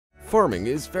Farming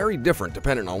is very different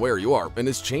depending on where you are and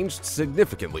has changed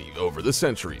significantly over the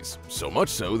centuries, so much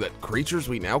so that creatures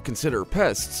we now consider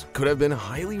pests could have been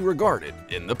highly regarded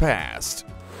in the past.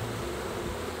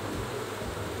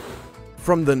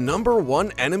 From the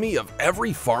 #1 enemy of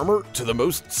every farmer to the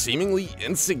most seemingly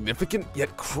insignificant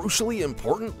yet crucially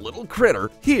important little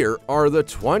critter, here are the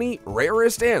 20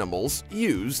 rarest animals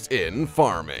used in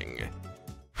farming.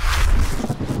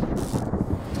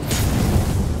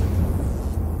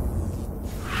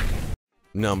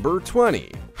 Number 20.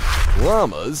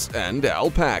 Llamas and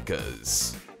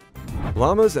alpacas.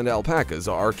 Llamas and alpacas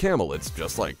are camelids,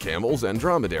 just like camels and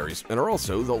dromedaries, and are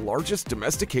also the largest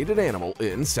domesticated animal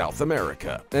in South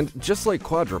America. And just like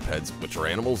quadrupeds, which are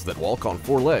animals that walk on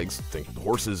 4 legs, think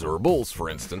horses or bulls for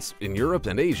instance, in Europe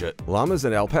and Asia, llamas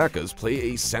and alpacas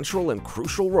play a central and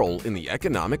crucial role in the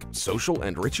economic, social,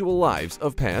 and ritual lives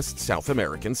of past South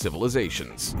American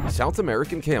civilizations. South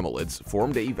American camelids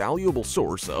formed a valuable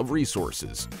source of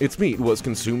resources. Its meat was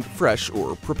consumed fresh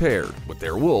or prepared. With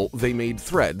their wool, they made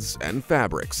threads and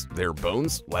fabrics. Their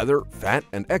bones, leather, fat,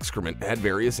 and excrement had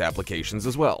various applications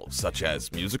as well, such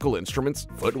as musical instruments,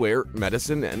 footwear,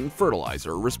 medicine, and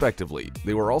fertilizer, respectively.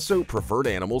 They were also preferred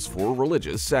animals for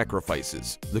religious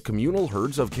sacrifices. The communal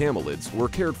herds of camelids were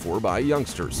cared for by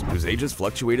youngsters, whose ages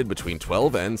fluctuated between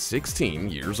 12 and 16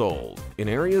 years old. In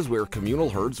areas where communal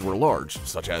herds were large,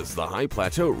 such as the High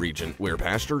Plateau region, where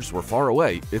pastures were far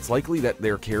away, it's likely that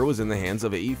their care was in the hands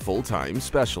of a full-time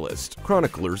specialist.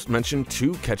 Chroniclers mention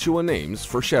 2 Quechua names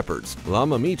for shepherds: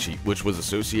 Lama Michi, which was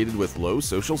associated with low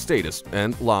social status,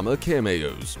 and Lama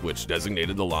Cameos, which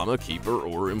designated the llama keeper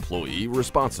or employee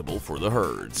responsible for the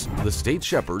herds. The state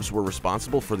shepherds were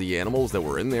responsible for the animals that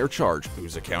were in their charge,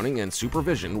 whose accounting and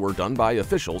supervision were done by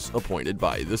officials appointed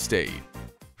by the state.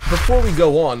 Before we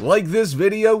go on, like this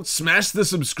video, smash the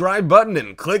subscribe button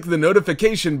and click the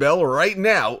notification bell right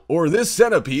now, or this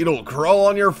centipede will crawl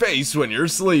on your face when you're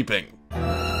sleeping.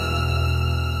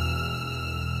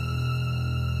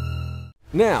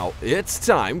 Now, it's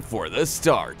time for the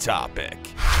star topic.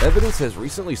 Evidence has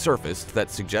recently surfaced that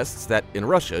suggests that in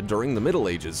Russia during the Middle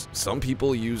Ages, some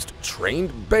people used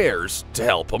trained bears to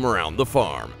help them around the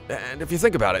farm. And if you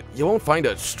think about it, you won't find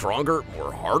a stronger,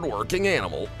 more hardworking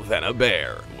animal than a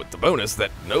bear, with the bonus that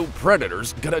no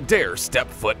predator's gonna dare step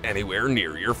foot anywhere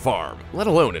near your farm, let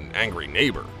alone an angry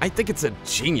neighbor. I think it's a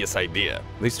genius idea.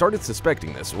 They started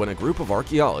suspecting this when a group of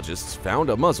archaeologists found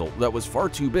a muzzle that was far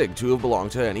too big to have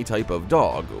belonged to any type of dog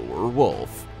or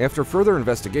wolf. After further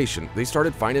investigation, they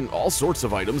started finding all sorts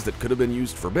of items that could have been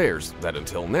used for bears that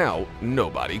until now,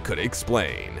 nobody could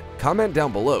explain. Comment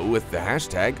down below with the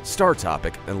hashtag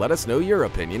StarTopic and let us know your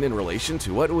opinion in relation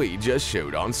to what we just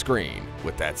showed on screen.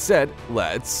 With that said,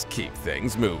 let's keep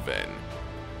things moving.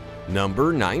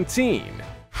 Number 19.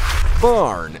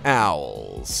 Barn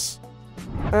owls.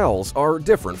 Owls are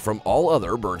different from all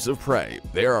other birds of prey.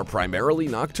 They are primarily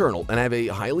nocturnal and have a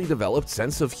highly developed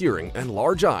sense of hearing and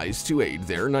large eyes to aid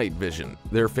their night vision.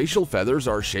 Their facial feathers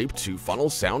are shaped to funnel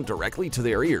sound directly to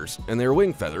their ears, and their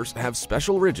wing feathers have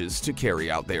special ridges to carry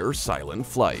out their silent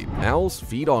flight. Owls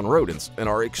feed on rodents and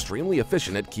are extremely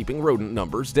efficient at keeping rodent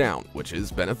numbers down, which is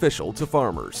beneficial to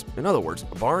farmers. In other words,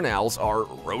 barn owls are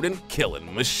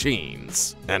rodent-killing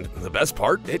machines. And the best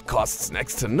part? It costs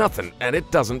next to nothing and it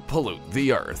doesn't pollute the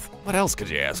earth. What else could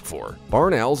you ask for?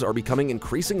 Barn owls are becoming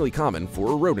increasingly common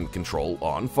for rodent control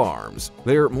on farms.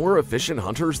 They're more efficient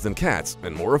hunters than cats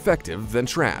and more effective than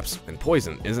traps, and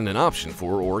poison isn't an option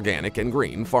for organic and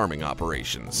green farming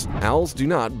operations. Owls do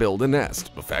not build a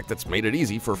nest, a fact that's made it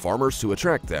easy for farmers to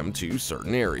attract them to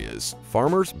certain areas.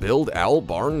 Farmers build owl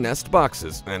barn nest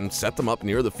boxes and set them up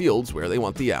near the fields where they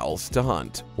want the owls to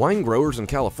hunt. Wine growers in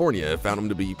California have found them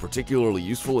to be particularly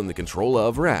useful in the control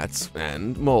of rats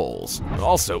and moles.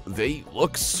 Also, they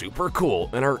look super cool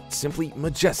and are simply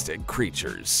majestic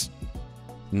creatures.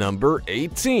 Number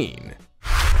 18.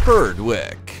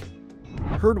 Herdwick.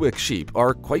 Herdwick sheep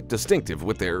are quite distinctive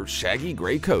with their shaggy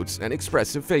gray coats and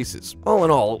expressive faces. All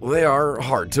in all, they are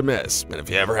hard to miss, and if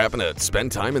you ever happen to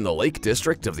spend time in the Lake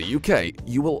District of the UK,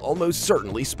 you will almost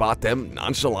certainly spot them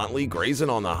nonchalantly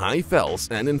grazing on the high fells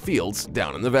and in fields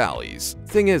down in the valleys.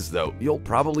 Thing is though, you'll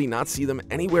probably not see them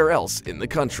anywhere else in the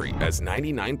country, as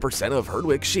 99% of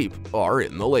Herdwick sheep are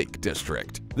in the Lake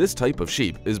District. This type of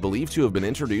sheep is believed to have been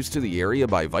introduced to the area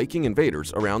by Viking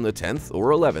invaders around the 10th or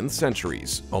 11th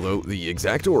centuries, although the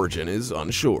exact origin is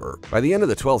unsure. By the end of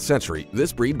the 12th century,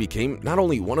 this breed became not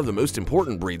only one of the most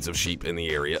important breeds of sheep in the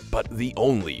area, but the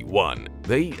only one.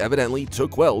 They evidently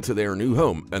took well to their new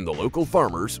home, and the local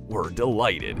farmers were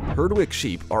delighted. Herdwick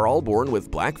sheep are all born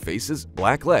with black faces,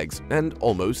 black legs, and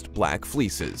almost black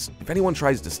fleeces. If anyone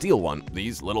tries to steal one,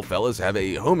 these little fellas have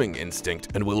a homing instinct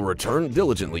and will return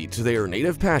diligently to their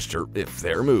native pasture if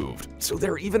they're moved. So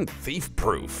they're even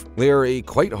thief-proof. They are a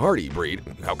quite hardy breed.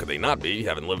 How could they not be,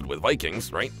 having lived with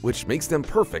Vikings, right? Which makes them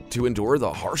perfect to endure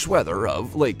the harsh weather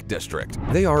of Lake District.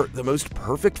 They are the most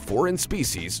perfect foreign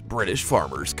species British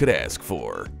farmers could ask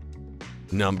for.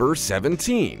 Number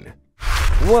 17.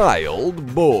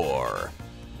 Wild boar.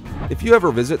 If you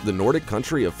ever visit the Nordic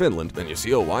country of Finland and you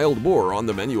see a wild boar on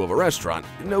the menu of a restaurant,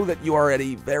 know that you are at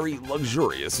a very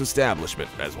luxurious establishment,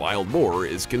 as wild boar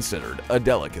is considered a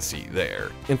delicacy there.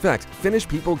 In fact, Finnish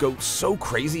people go so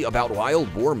crazy about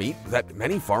wild boar meat that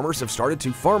many farmers have started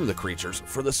to farm the creatures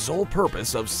for the sole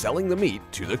purpose of selling the meat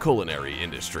to the culinary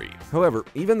industry. However,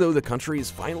 even though the country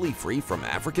is finally free from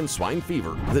African swine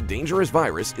fever, the dangerous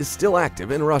virus is still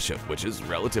active in Russia, which is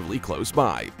relatively close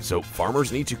by. So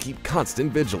farmers need to keep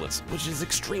constant vigilance, which is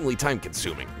extremely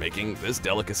time-consuming, making this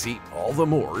delicacy all the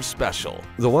more special.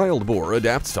 The wild boar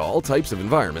adapts to all types of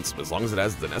environments as long as it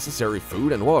has the necessary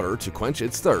food and water to quench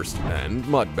its thirst, and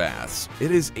mud baths.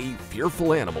 It is a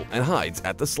fearful animal and hides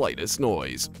at the slightest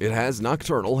noise. It has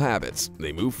nocturnal habits.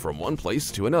 They move from one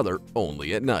place to another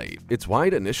only at night. Its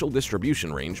wide initial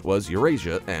distribution range was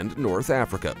Eurasia and North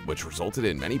Africa, which resulted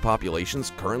in many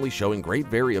populations currently showing great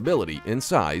variability in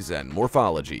size and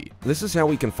morphology. This is how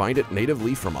we can find it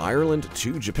natively from Ireland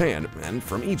to Japan and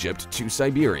from Egypt to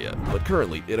Siberia, but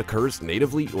currently it occurs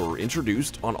natively or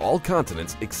introduced on all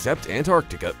continents except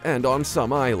Antarctica and on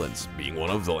some islands, being one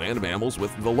of the land mammals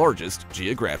with the largest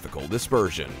geographical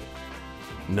dispersion.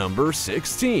 Number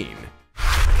 16.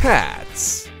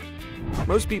 Cats.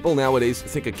 Most people nowadays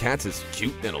think of cats as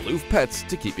cute and aloof pets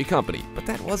to keep you company, but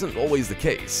that wasn't always the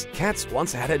case. Cats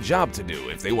once had a job to do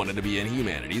if they wanted to be in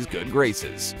humanity's good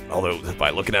graces. Although,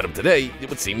 by looking at them today, it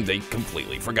would seem they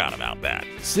completely forgot about that.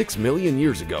 6 million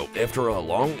years ago, after a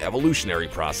long evolutionary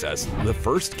process, the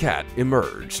first cat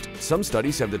emerged. Some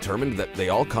studies have determined that they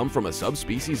all come from a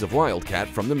subspecies of wildcat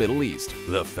from the Middle East,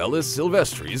 the Felis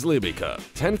silvestris libica.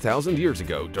 10,000 years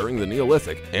ago, during the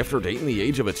Neolithic, after dating the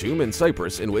age of a tomb in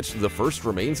Cyprus in which the first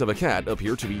remains of a cat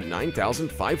appear to be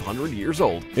 9,500 years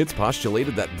old, it's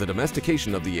postulated that the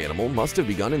domestication of the animal must have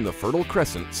begun in the Fertile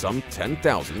Crescent some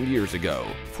 10,000 years ago.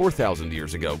 4,000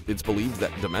 years ago, it's believed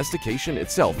that domestication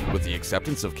itself, with the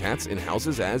acceptance of cats in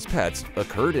houses as pets,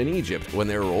 occurred in Egypt when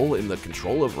their role in the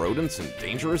control of rodents and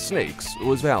dangerous snakes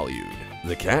was valued.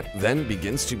 The cat then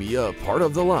begins to be a part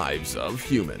of the lives of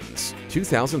humans.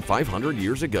 2,500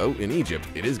 years ago in Egypt,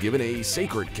 it is given a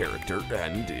sacred character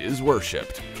and is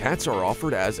worshipped. Cats are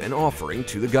offered as an offering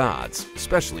to the gods,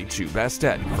 especially to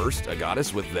Bastet, first a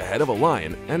goddess with the head of a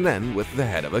lion and then with the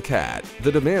head of a cat.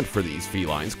 The demand for these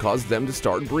felines caused them to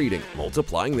start breeding,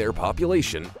 multiplying their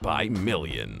population by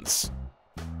millions.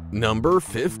 Number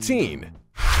 15.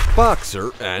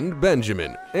 Boxer and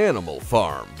Benjamin, Animal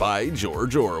Farm by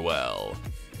George Orwell.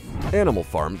 Animal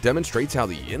Farm demonstrates how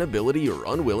the inability or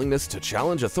unwillingness to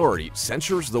challenge authority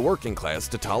censures the working class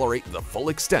to tolerate the full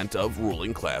extent of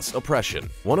ruling class oppression.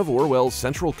 One of Orwell's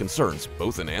central concerns,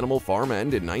 both in Animal Farm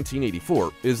and in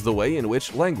 1984, is the way in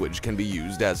which language can be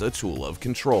used as a tool of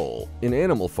control. In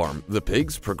Animal Farm, the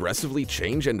pigs progressively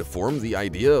change and deform the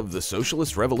idea of the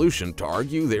socialist revolution to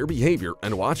argue their behavior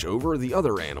and watch over the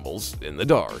other animals in the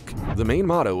dark. The main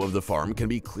motto of the farm can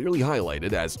be clearly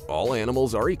highlighted as all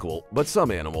animals are equal, but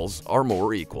some animals are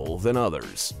more equal than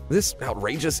others. This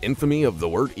outrageous infamy of the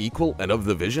word equal and of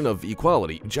the vision of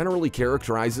equality generally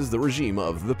characterizes the regime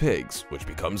of the pigs, which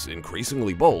becomes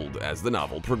increasingly bold as the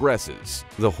novel progresses.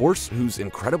 The horse, whose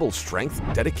incredible strength,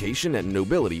 dedication, and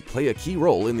nobility play a key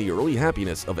role in the early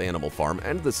happiness of Animal Farm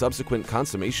and the subsequent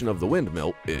consummation of the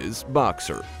windmill, is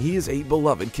Boxer. He is a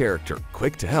beloved character,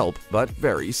 quick to help, but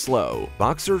very slow.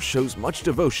 Boxer shows much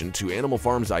devotion to Animal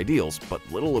Farm's ideals, but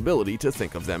little ability to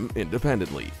think of them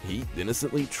independently. He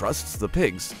innocently trusts the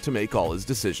pigs to make all his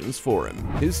decisions for him.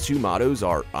 His two mottos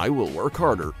are "I will work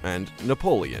harder" and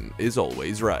 "Napoleon is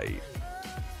always right."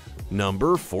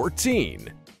 Number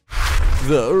 14.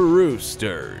 The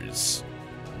Roosters.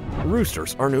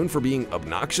 Roosters are known for being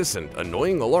obnoxious and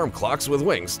annoying alarm clocks with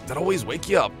wings that always wake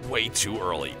you up way too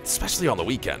early, especially on the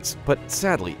weekends. But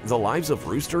sadly, the lives of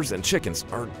roosters and chickens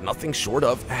are nothing short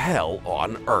of hell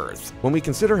on earth. When we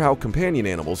consider how companion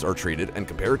animals are treated and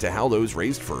compare it to how those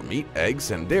raised for meat,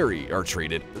 eggs, and dairy are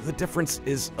treated, the difference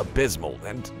is abysmal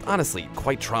and honestly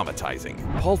quite traumatizing.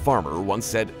 Paul Farmer once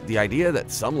said, "The idea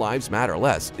that some lives matter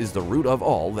less is the root of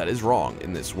all that is wrong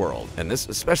in this world." And this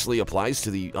especially applies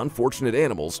to the unfortunate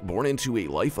animals born into a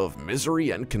life of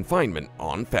misery and confinement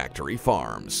on factory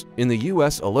farms. In the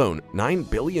US alone, 9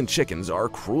 billion chickens are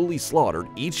cruelly slaughtered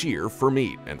each year for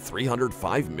meat, and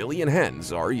 305 million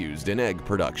hens are used in egg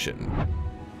production.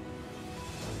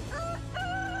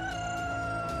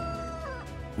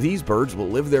 These birds will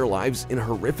live their lives in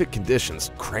horrific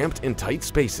conditions, cramped in tight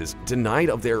spaces, denied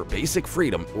of their basic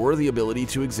freedom or the ability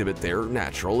to exhibit their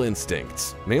natural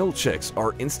instincts. Male chicks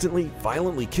are instantly,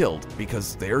 violently killed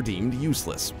because they are deemed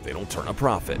useless. They don't turn a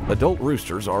profit. Adult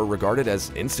roosters are regarded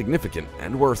as insignificant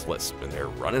and worthless, and they're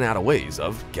running out of ways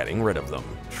of getting rid of them.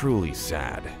 Truly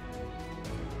sad.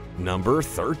 Number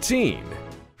 13.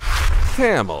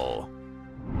 Camel.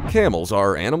 Camels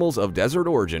are animals of desert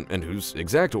origin and whose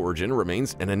exact origin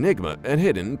remains an enigma and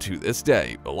hidden to this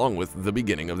day, along with the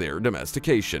beginning of their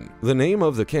domestication. The name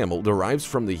of the camel derives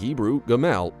from the Hebrew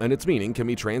gamal, and its meaning can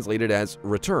be translated as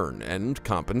return and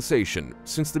compensation.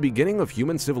 Since the beginning of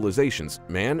human civilizations,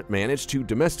 man managed to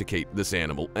domesticate this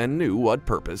animal and knew what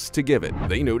purpose to give it.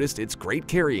 They noticed its great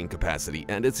carrying capacity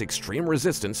and its extreme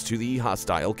resistance to the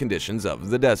hostile conditions of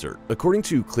the desert. According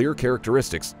to clear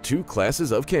characteristics, two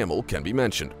classes of camel can be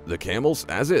mentioned: the camels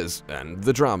as is and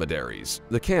the dromedaries.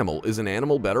 The camel is an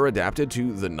animal better adapted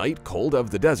to the night cold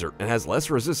of the desert and has less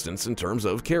resistance in terms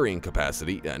of carrying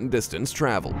capacity and distance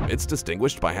traveled. It's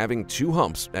distinguished by having 2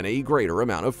 humps and a greater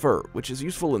amount of fur, which is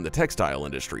useful in the textile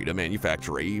industry to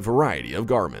manufacture a variety of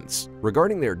garments.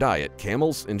 Regarding their diet,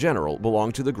 camels in general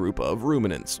belong to the group of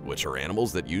ruminants, which are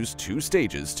animals that use 2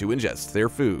 stages to ingest their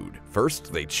food.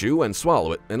 First, they chew and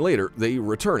swallow it, and later they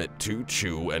return it to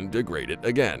chew and degrade it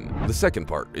again. The second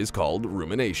part is called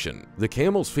rumination. The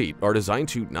camel's feet are designed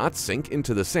to not sink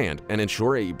into the sand and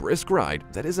ensure a brisk ride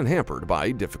that isn't hampered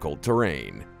by difficult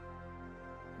terrain.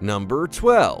 Number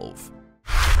 12.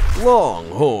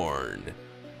 Longhorn.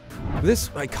 This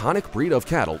iconic breed of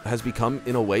cattle has become,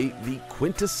 in a way, the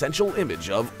quintessential image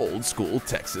of old-school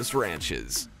Texas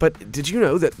ranches. But did you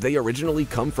know that they originally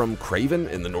come from Craven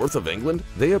in the north of England?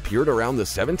 They appeared around the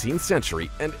 17th century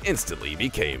and instantly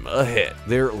became a hit.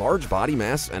 Their large body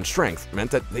mass and strength meant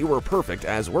that they were perfect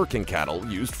as working cattle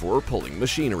used for pulling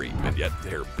machinery, and yet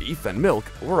their beef and milk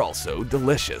were also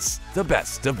delicious. The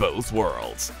best of both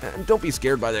worlds. And don't be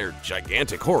scared by their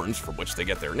gigantic horns from which they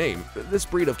get their name. This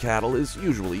breed of cattle is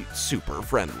usually super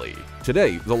friendly.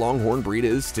 Today, the Longhorn breed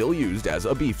is still used as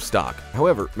a beef stock.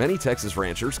 However, many Texas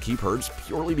ranchers keep herds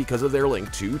purely because of their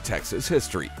link to Texas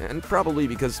history, and probably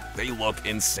because they look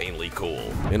insanely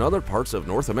cool. In other parts of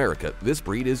North America, this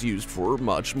breed is used for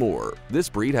much more. This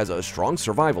breed has a strong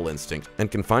survival instinct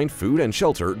and can find food and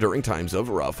shelter during times of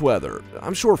rough weather.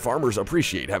 I'm sure farmers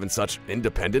appreciate having such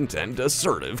independent and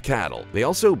assertive cattle. They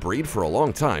also breed for a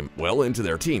long time, well into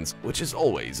their teens, which is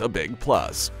always a big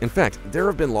plus. In fact, there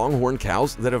have been Longhorn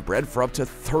cows that have bred for up to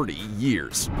 30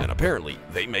 years, and apparently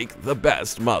they make the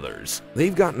best mothers.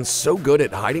 They've gotten so good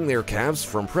at hiding their calves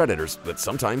from predators that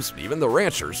sometimes even the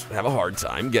ranchers have a hard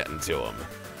time getting to them.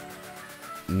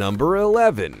 Number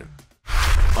 11.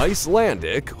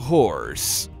 Icelandic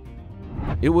horse.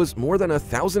 It was more than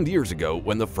 1,000 years ago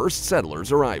when the first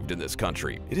settlers arrived in this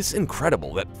country. It is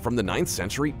incredible that from the 9th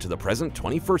century to the present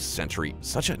 21st century,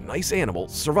 such a nice animal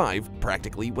survived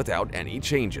practically without any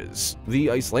changes. The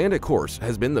Icelandic horse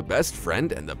has been the best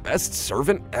friend and the best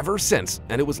servant ever since,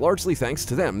 and it was largely thanks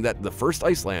to them that the first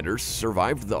Icelanders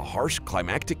survived the harsh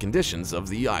climatic conditions of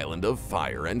the island of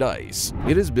fire and ice.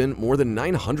 It has been more than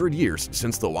 900 years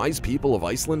since the wise people of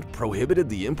Iceland prohibited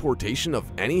the importation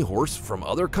of any horse from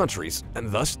other countries, and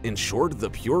thus ensured the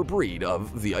pure breed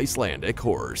of the Icelandic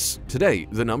horse. Today,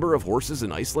 the number of horses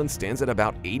in Iceland stands at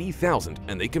about 80,000,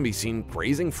 and they can be seen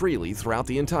grazing freely throughout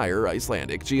the entire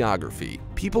Icelandic geography.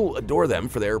 People adore them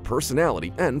for their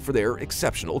personality and for their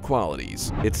exceptional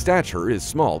qualities. Its stature is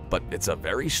small, but it's a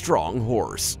very strong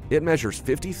horse. It measures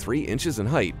 53 inches in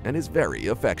height and is very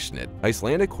affectionate.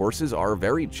 Icelandic horses are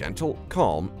very gentle,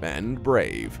 calm, and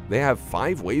brave. They have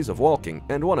 5 ways of walking,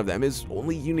 and one of them is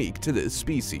only unique to this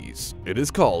species. It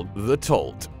is called the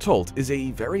tolt. Tolt is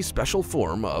a very special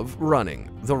form of running.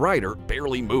 The rider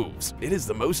barely moves. It is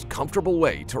the most comfortable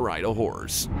way to ride a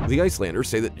horse. The Icelanders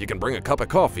say that you can bring a cup of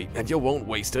coffee and you won't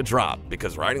waste a drop,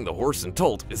 because riding the horse in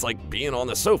tolt is like being on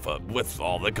the sofa with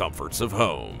all the comforts of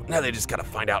home. Now they just gotta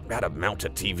find out how to mount a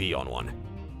TV on one.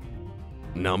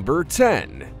 Number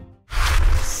 10.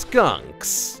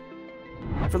 Skunks.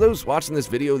 For those watching this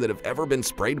video that have ever been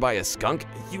sprayed by a skunk,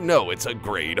 you know it's a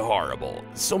grade horrible.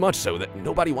 So much so that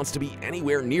nobody wants to be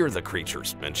anywhere near the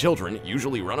creatures, and children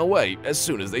usually run away as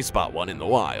soon as they spot one in the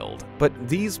wild. But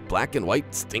these black and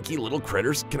white stinky little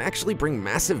critters can actually bring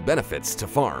massive benefits to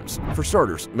farms. For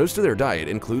starters, most of their diet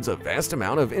includes a vast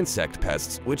amount of insect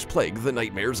pests, which plague the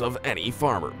nightmares of any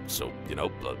farmer. So, you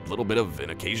know, a little bit of an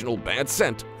occasional bad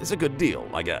scent is a good deal,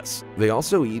 I guess. They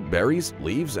also eat berries,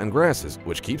 leaves, and grasses,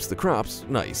 which keeps the crops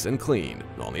nice and clean.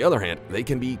 On the other hand, they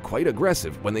can be quite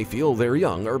aggressive when they feel their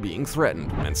young are being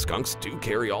threatened, and skunks do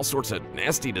carry all sorts of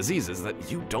nasty diseases that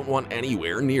you don't want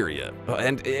anywhere near you.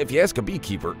 And if you ask a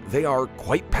beekeeper, they are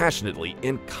quite passionately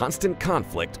in constant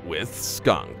conflict with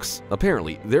skunks.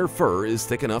 Apparently, their fur is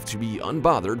thick enough to be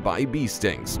unbothered by bee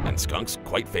stings, and skunks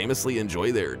quite famously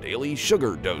enjoy their daily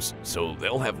sugar dose, so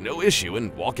they'll have no issue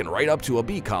in walking right up to a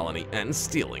bee colony and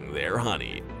stealing their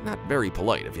honey. Not very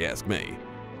polite if you ask me.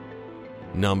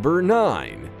 Number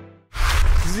 9.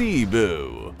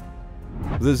 Zebu.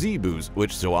 The zebus,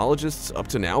 which zoologists up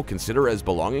to now consider as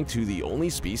belonging to the only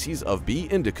species of B.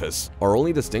 indicus, are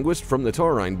only distinguished from the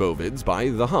taurine bovids by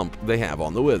the hump they have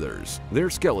on the withers. Their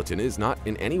skeleton is not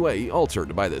in any way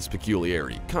altered by this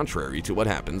peculiarity, contrary to what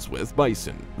happens with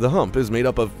bison. The hump is made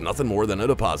up of nothing more than a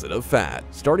deposit of fat.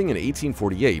 Starting in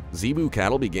 1848, zebu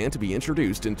cattle began to be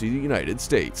introduced into the United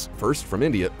States, first from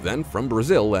India, then from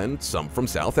Brazil, and some from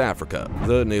South Africa.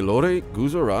 The Nelore,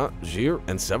 Guzarat, Gir,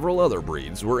 and several other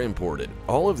breeds were imported.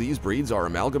 All of these breeds are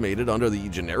amalgamated under the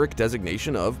generic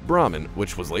designation of Brahmin,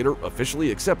 which was later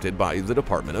officially accepted by the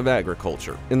Department of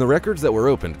Agriculture. In the records that were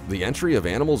opened, the entry of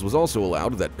animals was also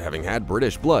allowed that, having had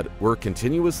British blood, were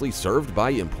continuously served by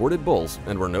imported bulls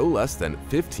and were no less than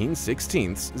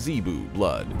 15/16 zebu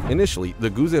blood. Initially, the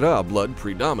Guzarat blood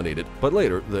predominated, but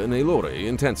later the Nelore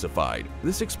intensified.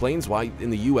 This explains why in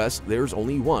the US there's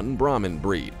only one Brahmin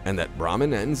breed, and that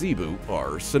Brahmin and zebu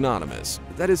are synonymous.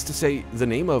 That is to say, the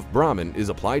name of Brahmin is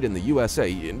applied in the USA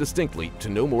indistinctly to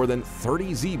no more than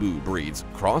 30 zebu breeds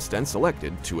crossed and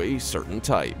selected to a certain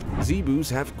type. Zebus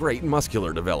have great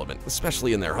muscular development,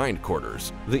 especially in their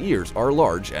hindquarters. The ears are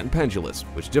large and pendulous,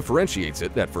 which differentiates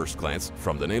it at first glance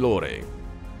from the Nelore.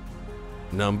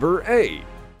 Number 8.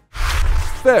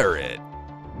 Ferret.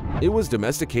 It was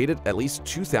domesticated at least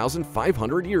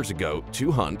 2,500 years ago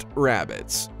to hunt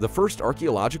rabbits. The first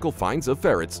archaeological finds of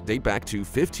ferrets date back to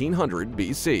 1500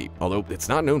 BC, although it's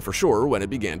not known for sure when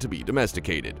it began to be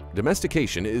domesticated.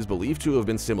 Domestication is believed to have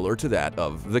been similar to that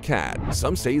of the cat.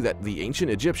 Some say that the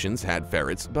ancient Egyptians had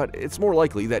ferrets, but it's more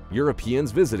likely that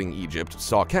Europeans visiting Egypt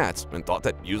saw cats and thought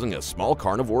that using a small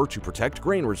carnivore to protect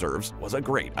grain reserves was a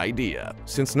great idea.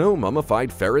 Since no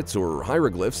mummified ferrets or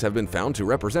hieroglyphs have been found to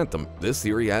represent them, this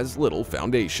theory has little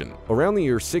foundation. Around the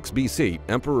year 6 BC,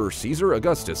 Emperor Caesar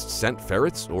Augustus sent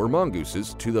ferrets or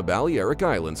mongooses to the Balearic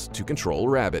Islands to control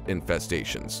rabbit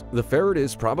infestations. The ferret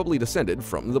is probably descended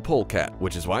from the polecat,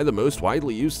 which is why the most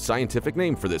widely used scientific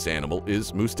name for this animal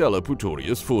is Mustela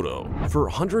putorius furo. For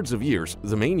hundreds of years,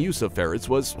 the main use of ferrets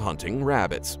was hunting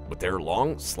rabbits. With their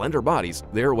long, slender bodies,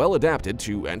 they are well adapted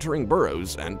to entering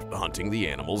burrows and hunting the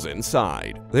animals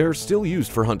inside. They're still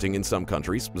used for hunting in some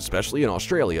countries, especially in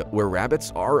Australia, where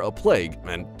rabbits are a plague,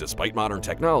 and despite modern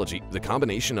technology, the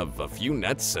combination of a few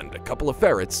nets and a couple of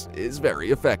ferrets is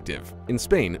very effective. In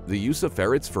Spain, the use of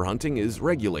ferrets for hunting is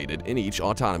regulated in each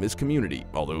autonomous community,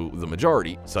 although the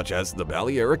majority, such as the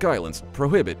Balearic Islands,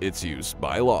 prohibit its use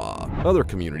by law. Other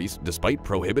communities, despite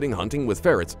prohibiting hunting with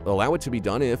ferrets, allow it to be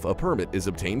done if a permit is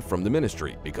obtained from the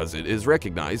ministry, because it is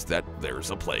recognized that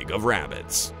there's a plague of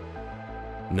rabbits.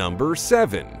 Number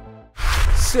 7.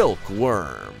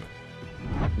 Silkworm.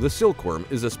 The silkworm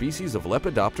is a species of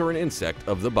lepidopteran insect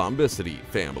of the Bombycidae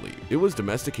family. It was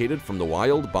domesticated from the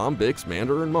wild Bombyx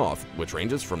mandarin moth, which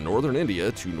ranges from northern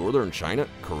India to northern China,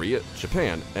 Korea,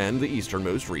 Japan, and the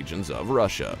easternmost regions of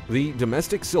Russia. The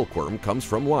domestic silkworm comes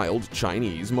from wild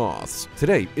Chinese moths.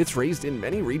 Today, it's raised in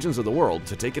many regions of the world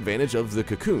to take advantage of the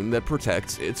cocoon that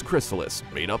protects its chrysalis,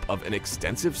 made up of an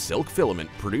extensive silk filament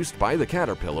produced by the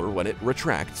caterpillar when it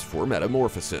retracts for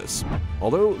metamorphosis.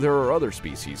 Although there are other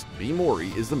species, B. mori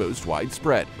is the most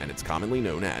widespread, and it's commonly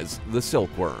known as the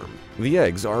silkworm. The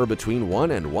eggs are between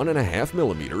 1 and 1.5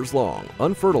 millimeters long.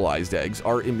 Unfertilized eggs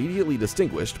are immediately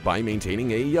distinguished by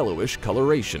maintaining a yellowish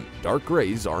coloration. Dark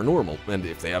grays are normal, and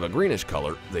if they have a greenish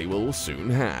color, they will soon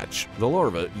hatch. The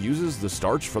larva uses the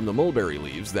starch from the mulberry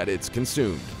leaves that it's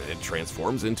consumed. It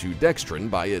transforms into dextrin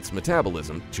by its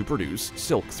metabolism to produce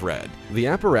silk thread. The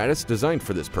apparatus designed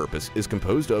for this purpose is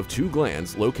composed of 2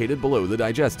 glands located below the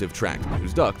digestive tract,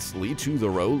 whose ducts lead to the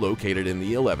row located in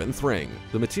the 11th ring.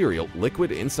 The material,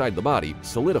 liquid inside the body,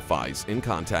 solidifies in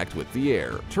contact with the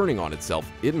air. Turning on itself,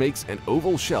 it makes an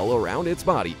oval shell around its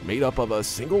body made up of a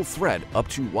single thread up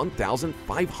to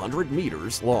 1,500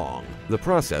 meters long. The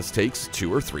process takes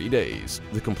 2 or 3 days.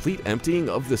 The complete emptying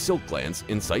of the silk glands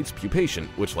incites pupation,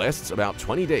 which lasts about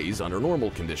 20 days under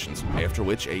normal conditions, after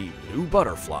which a new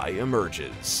butterfly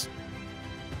emerges.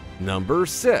 Number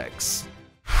 6.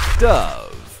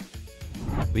 Dove.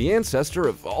 The ancestor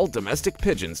of all domestic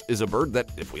pigeons is a bird that,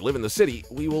 if we live in the city,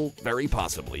 we will very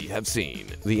possibly have seen.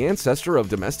 The ancestor of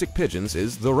domestic pigeons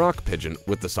is the rock pigeon,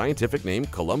 with the scientific name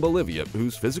Columbolivia,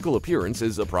 whose physical appearance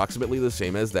is approximately the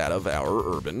same as that of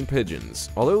our urban pigeons.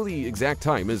 Although the exact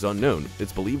time is unknown,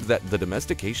 it's believed that the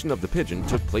domestication of the pigeon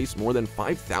took place more than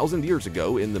 5,000 years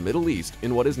ago in the Middle East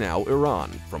in what is now Iran,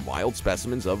 from wild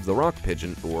specimens of the rock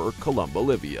pigeon or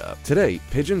Columbolivia. Today,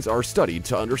 pigeons are studied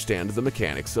to understand the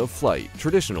mechanics of flight.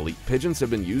 Traditionally, pigeons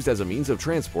have been used as a means of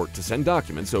transport to send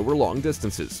documents over long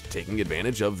distances, taking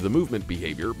advantage of the movement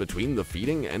behavior between the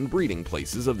feeding and breeding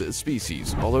places of this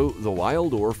species, although the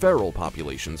wild or feral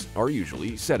populations are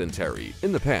usually sedentary.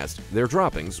 In the past, their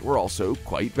droppings were also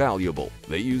quite valuable.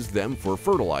 They used them for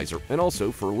fertilizer and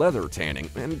also for leather tanning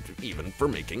and even for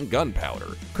making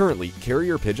gunpowder. Currently,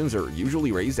 carrier pigeons are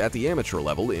usually raised at the amateur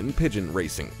level in pigeon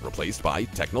racing, replaced by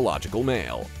technological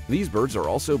male. These birds are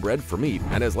also bred for meat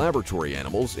and as laboratory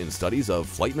animals in studies of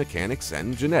flight mechanics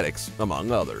and genetics,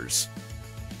 among others.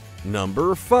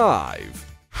 Number 5.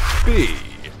 Bee.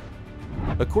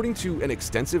 According to an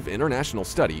extensive international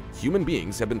study, human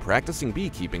beings have been practicing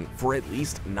beekeeping for at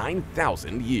least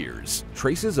 9,000 years.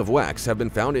 Traces of wax have been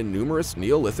found in numerous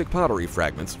Neolithic pottery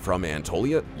fragments from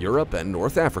Anatolia, Europe, and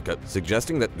North Africa,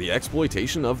 suggesting that the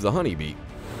exploitation of the honeybee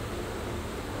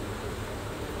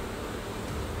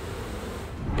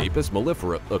Apis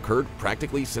mellifera occurred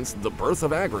practically since the birth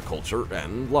of agriculture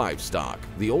and livestock.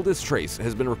 The oldest trace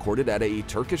has been recorded at a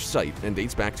Turkish site and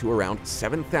dates back to around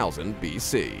 7000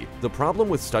 BC. The problem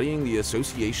with studying the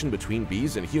association between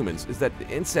bees and humans is that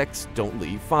insects don't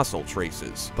leave fossil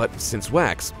traces. But since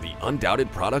wax, the undoubted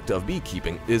product of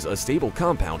beekeeping, is a stable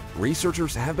compound,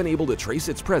 researchers have been able to trace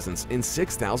its presence in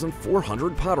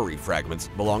 6,400 pottery fragments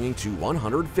belonging to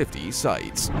 150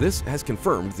 sites. This has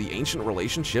confirmed the ancient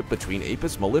relationship between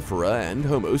Apis mellifera and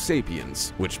Homo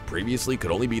sapiens, which previously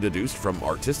could only be deduced from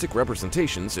artistic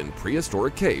representations in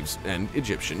prehistoric caves and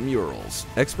Egyptian murals.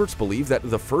 Experts believe that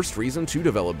the first reason to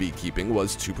develop beekeeping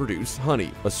was to produce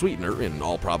honey, a sweetener in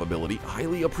all probability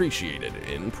highly appreciated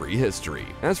in prehistory.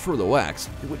 As for the wax,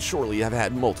 it would surely have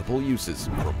had multiple uses,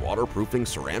 from waterproofing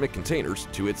ceramic containers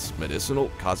to its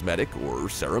medicinal, cosmetic, or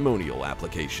ceremonial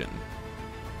application.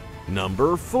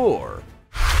 Number 4.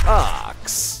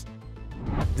 Ox.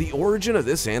 The origin of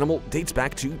this animal dates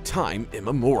back to time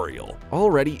immemorial.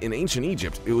 Already in ancient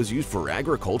Egypt, it was used for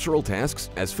agricultural tasks,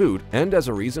 as food, and as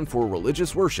a reason for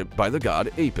religious worship by the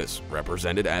god Apis,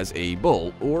 represented as a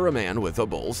bull or a man with a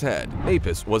bull's head.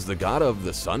 Apis was the god of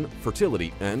the sun,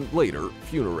 fertility, and later,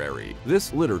 funerary.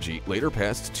 This liturgy later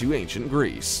passed to ancient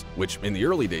Greece, which in the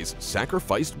early days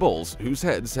sacrificed bulls whose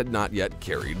heads had not yet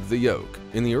carried the yoke.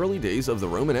 In the early days of the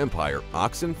Roman Empire,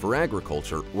 oxen for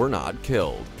agriculture were not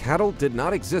killed. Cattle did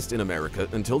not exist in America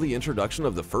until the introduction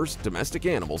of the first domestic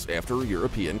animals after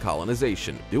European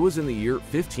colonization. It was in the year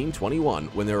 1521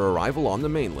 when their arrival on the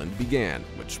mainland began,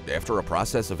 which, after a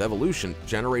process of evolution,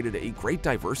 generated a great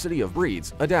diversity of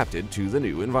breeds adapted to the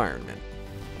new environment.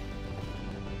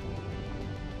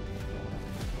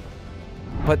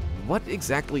 But what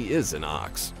exactly is an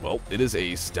ox? Well, it is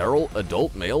a sterile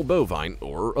adult male bovine,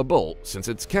 or a bull, since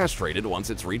it's castrated once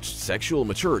it's reached sexual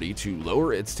maturity to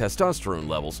lower its testosterone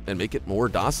levels and make it more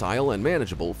docile and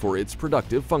manageable for its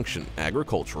productive function,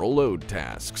 agricultural load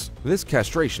tasks. This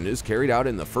castration is carried out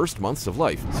in the first months of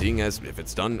life, seeing as if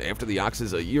it's done after the ox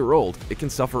is a year old, it can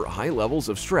suffer high levels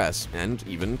of stress and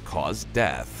even cause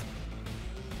death.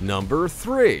 Number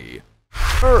 3.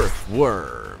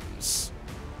 Earthworms.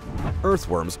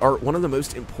 Earthworms are one of the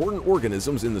most important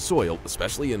organisms in the soil,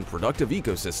 especially in productive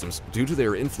ecosystems, due to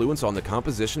their influence on the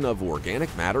composition of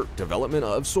organic matter, development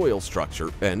of soil structure,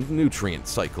 and nutrient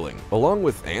cycling. Along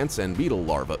with ants and beetle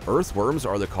larvae, earthworms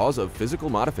are the cause of physical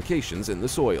modifications in the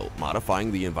soil,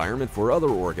 modifying the environment for other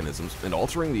organisms and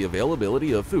altering the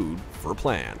availability of food for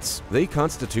plants. They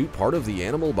constitute part of the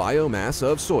animal biomass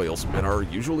of soils and are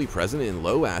usually present in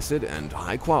low-acid and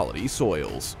high-quality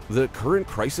soils. The current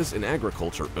crisis in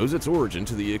agriculture owes its origin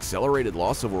to the accelerated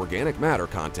loss of organic matter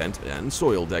content and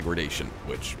soil degradation,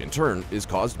 which in turn is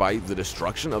caused by the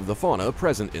destruction of the fauna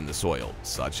present in the soil,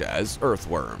 such as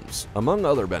earthworms. Among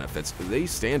other benefits, they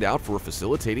stand out for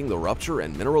facilitating the rupture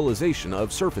and mineralization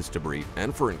of surface debris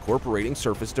and for incorporating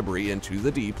surface debris into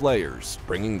the deep layers,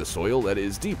 bringing the soil that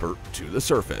is deeper to the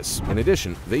surface. In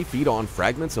addition, they feed on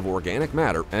fragments of organic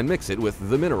matter and mix it with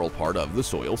the mineral part of the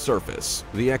soil surface.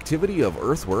 The activity of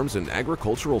earthworms in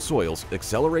agricultural soils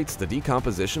accelerates the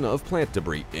decomposition of plant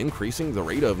debris, increasing the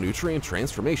rate of nutrient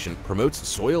transformation, promotes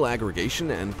soil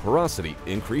aggregation and porosity,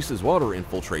 increases water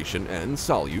infiltration and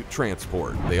solute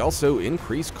transport. They also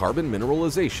increase carbon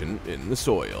mineralization in the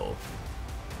soil.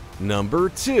 Number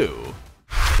 2.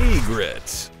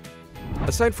 Egret.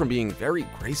 Aside from being very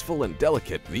graceful and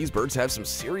delicate, these birds have some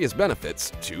serious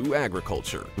benefits to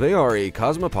agriculture. They are a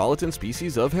cosmopolitan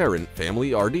species of heron,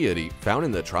 family Ardeidae, found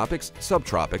in the tropics,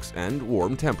 subtropics, and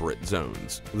warm temperate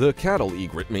zones. The cattle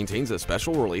egret maintains a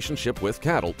special relationship with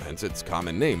cattle, hence its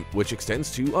common name, which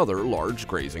extends to other large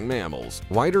grazing mammals.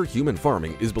 Wider human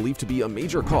farming is believed to be a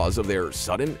major cause of their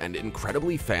sudden and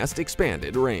incredibly fast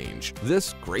expanded range.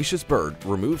 This gracious bird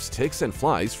removes ticks and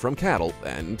flies from cattle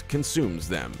and consumes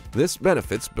them. This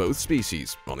benefits both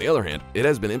species. On the other hand, it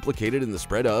has been implicated in the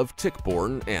spread of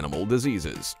tick-borne animal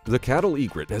diseases. The cattle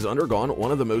egret has undergone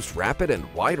one of the most rapid and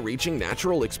wide-reaching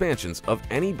natural expansions of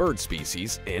any bird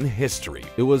species in history.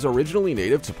 It was originally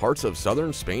native to parts of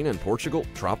southern Spain and Portugal,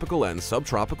 tropical and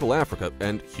subtropical Africa,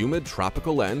 and humid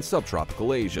tropical and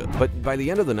subtropical Asia. But by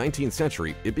the end of the 19th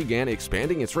century, it began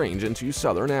expanding its range into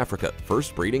southern Africa,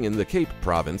 first breeding in the Cape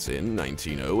province in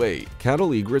 1908.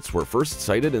 Cattle egrets were first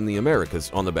sighted in the Americas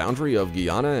on the boundary of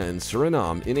Guyana and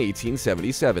Suriname in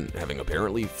 1877, having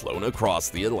apparently flown across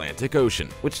the Atlantic Ocean,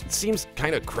 which seems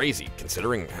kinda crazy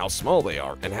considering how small they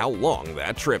are and how long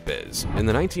that trip is. In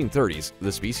the 1930s, the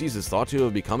species is thought to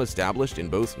have become established in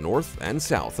both North and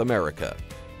South America.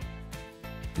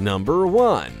 Number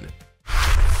 1.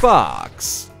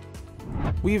 Fox.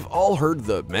 We've all heard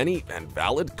the many and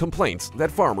valid complaints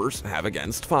that farmers have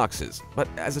against foxes, but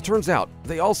as it turns out,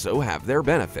 they also have their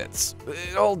benefits.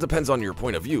 It all depends on your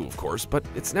point of view, of course, but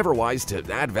it's never wise to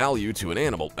add value to an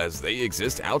animal as they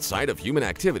exist outside of human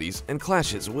activities and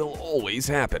clashes will always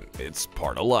happen. It's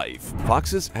part of life.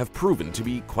 Foxes have proven to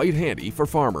be quite handy for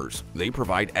farmers. They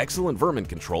provide excellent vermin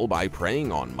control by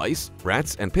preying on mice,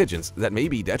 rats, and pigeons that may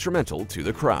be detrimental to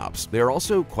the crops. They are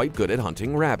also quite good at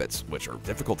hunting rabbits, which are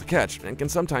difficult to catch and can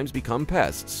sometimes become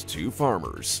pests to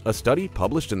farmers. A study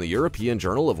published in the European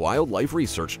Journal of Wildlife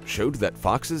Research showed that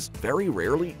foxes very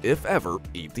rarely, if ever,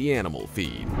 eat the animal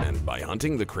feed. And by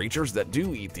hunting the creatures that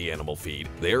do eat the animal feed,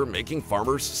 they're making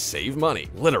farmers save money,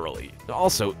 literally.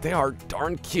 Also, they are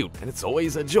darn cute, and it's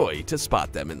always a joy to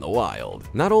spot them in the wild.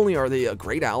 Not only are they a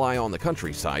great ally on the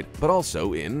countryside, but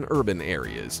also in urban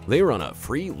areas. They run a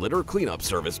free litter cleanup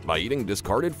service by eating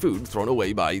discarded food thrown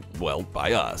away by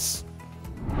us.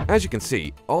 As you can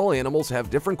see, all animals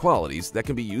have different qualities that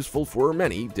can be useful for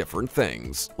many different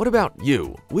things. What about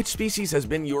you? Which species has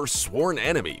been your sworn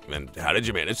enemy, and how did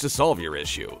you manage to solve your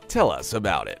issue? Tell us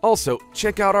about it. Also,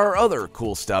 check out our other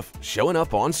cool stuff showing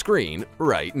up on screen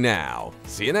right now.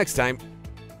 See you next time.